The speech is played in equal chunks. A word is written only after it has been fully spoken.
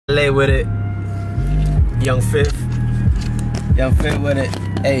LA with it. Young Fifth with it.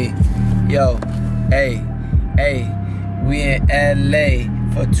 Hey, yo, hey, we in LA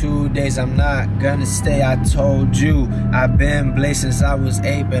for 2 days. I'm not gonna stay. I told you I've been blazing since I was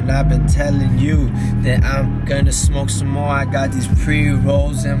 8, but I've been telling you that I'm gonna smoke some more. I got these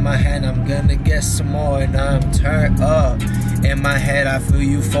pre-rolls in my hand. I'm gonna get some more, and I'm turned up. In my head, I feel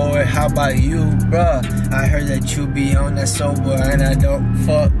euphoric. How about you, bruh? I heard that you be on that sober, and I don't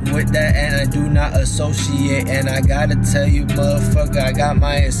fuck with that, and I do not associate. And I gotta tell you, motherfucker, I got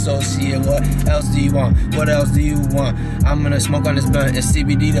my associate. What else do you want? What else do you want? I'm gonna smoke on this blunt. It's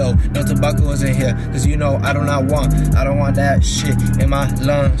CBD though, no tobacco is in here, cause you know I don't want that shit in my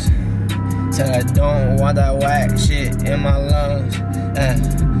lungs. Till I don't want that whack shit in my lungs.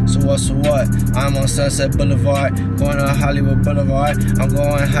 So what? I'm on Sunset Boulevard, going on Hollywood Boulevard. I'm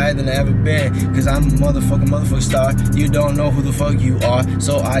going higher than I ever been, cause I'm a motherfucking star. You don't know who the fuck you are,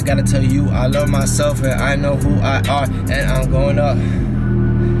 so I gotta tell you I love myself and I know who I are, and I'm going up.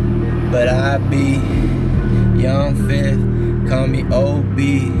 But I be Young Fifth, call me OB.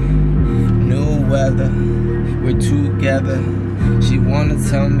 New weather, we're together. She wanna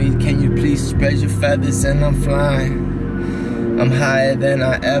tell me, can you please spread your feathers? And I'm flying. I'm higher than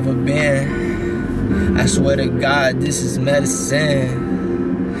I ever been. I swear to God, this is medicine.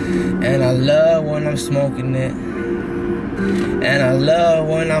 And I love when I'm smoking it. And I love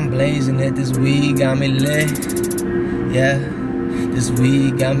when I'm blazing it. This weed got me lit. Yeah, this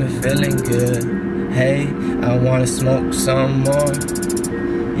weed got me feeling good. Hey, I wanna smoke some more.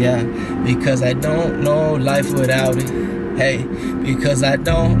 Yeah, because I don't know life without it. Hey, because I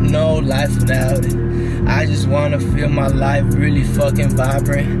don't know life without it. I just wanna feel my life really fucking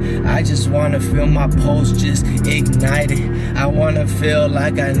vibrant. I just wanna feel my pulse just ignited. I wanna feel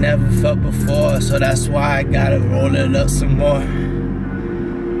like I never felt before. So that's why I gotta roll it up some more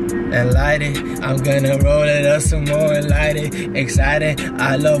and light it. I'm gonna roll it up some more and light it. Excited,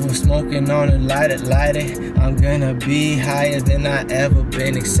 I love smoking on it, light it. I'm gonna be higher than I ever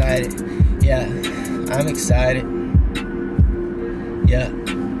been. Excited, yeah, I'm excited. Yeah,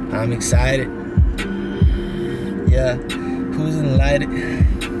 I'm excited. Yeah, who's gonna light it?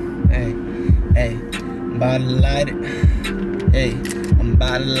 Hey, I'm about to light it. Hey, I'm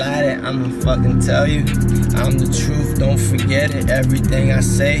about to light it. I'ma fucking tell you, I'm the truth, don't forget it. Everything I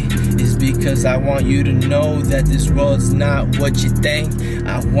say is because I want you to know that this world's not what you think.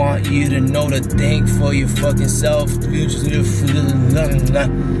 I want you to know to think for your fucking self.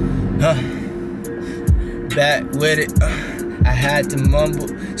 Back with it. I had to mumble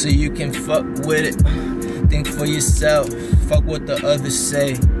so you can fuck with it. Think for yourself, fuck what the others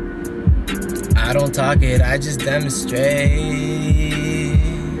say. I don't talk it, I just demonstrate.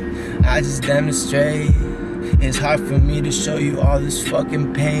 It's hard for me to show you all this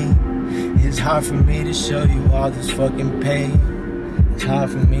fucking pain. It's hard for me to show you all this fucking pain. It's hard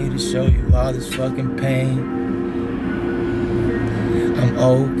for me to show you all this fucking pain. I'm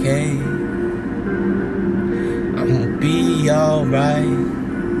okay. I'm gonna be alright.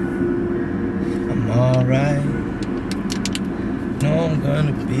 I'm alright. No, I'm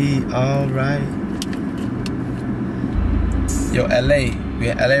gonna be alright. Yo, LA. We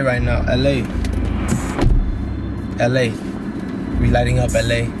in LA right now. LA. We lighting up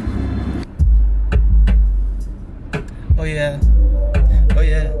LA. Oh yeah.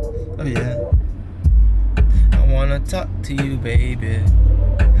 I wanna talk to you, baby.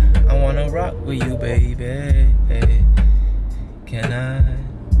 I wanna rock with you, baby. Can I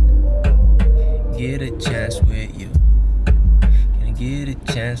get a chance with you? Can I get a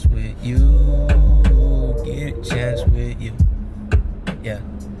chance with you? Get a chance with you. Yeah.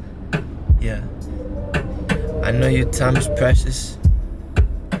 I know your time is precious.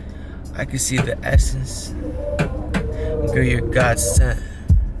 I can see the essence. Girl, you're God sent.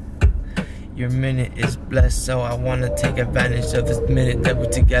 Your minute is blessed, so I wanna take advantage of this minute that we're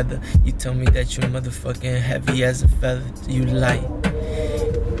together. You told me that you're motherfucking heavy as a feather. You light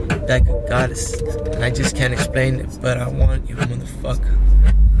like a goddess, and I just can't explain it, but I want you, motherfucker.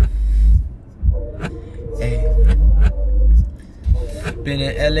 Hey, been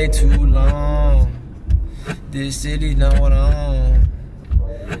in LA too long. This city know what on.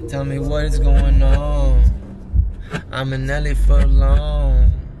 Tell me what is going on. I'm in LA for long.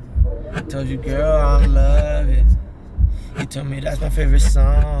 Told you, girl, I love it. You told me that's my favorite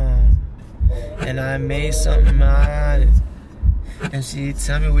song, and I made something out of it. And she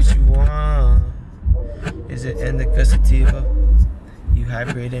tell me what you want. Is it indica sativa? You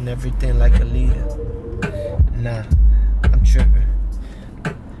hybrid and everything like a leader. Nah, I'm tripping.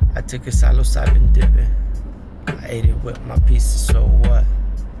 I took a psilocybin dipping. I ate it with my pieces, so what?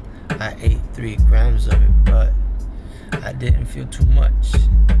 3 grams of it, but I didn't feel too much.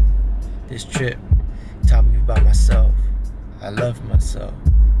 This trip taught me about myself. I love myself.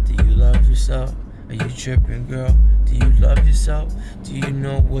 Do you love yourself? Are you tripping, girl? Do you love yourself? Do you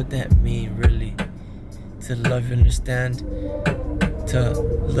know what that means, really? To love and understand, to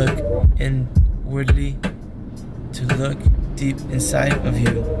look inwardly, to look deep inside of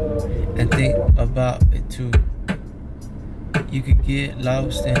you and think about it too. You could get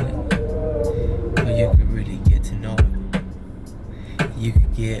lost in it, or you could really get to know it. You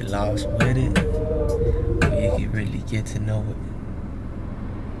could get lost with it, or you could really get to know it.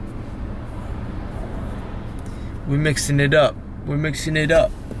 We're mixing it up. We're mixing it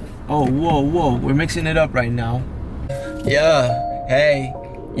up. Oh, whoa. We're mixing it up right now. Yeah. Hey.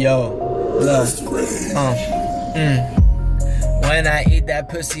 Yo. Look. When I eat that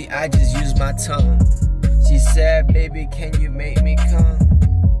pussy, I just use my tongue. She said, baby, can you make me come?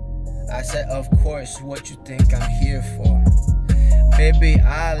 I said, of course, what you think I'm here for? Baby,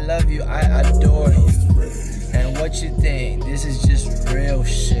 I love you, I adore you. And what you think? This is just real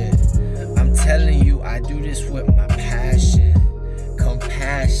shit. I'm telling you, I do this with my passion,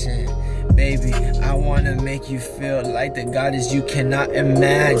 compassion. Baby, I wanna make you feel like the goddess you cannot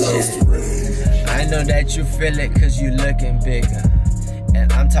imagine. I know that you feel it cause you looking bigger.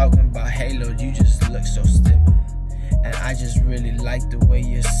 And I'm talking about halo, you just look so slimmer. And I just really like the way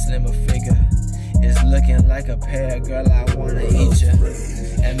your slimmer figure is looking like a pear, girl, I wanna eat you.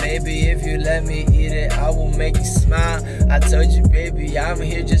 And maybe if you let me eat it, I will make you smile. I told you, baby, I'm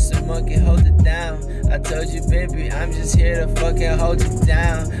here just to monkey hold it down. I told you, baby, I'm just here to fucking hold you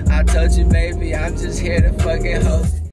down. I told you, baby, I'm just here to fucking hold it down.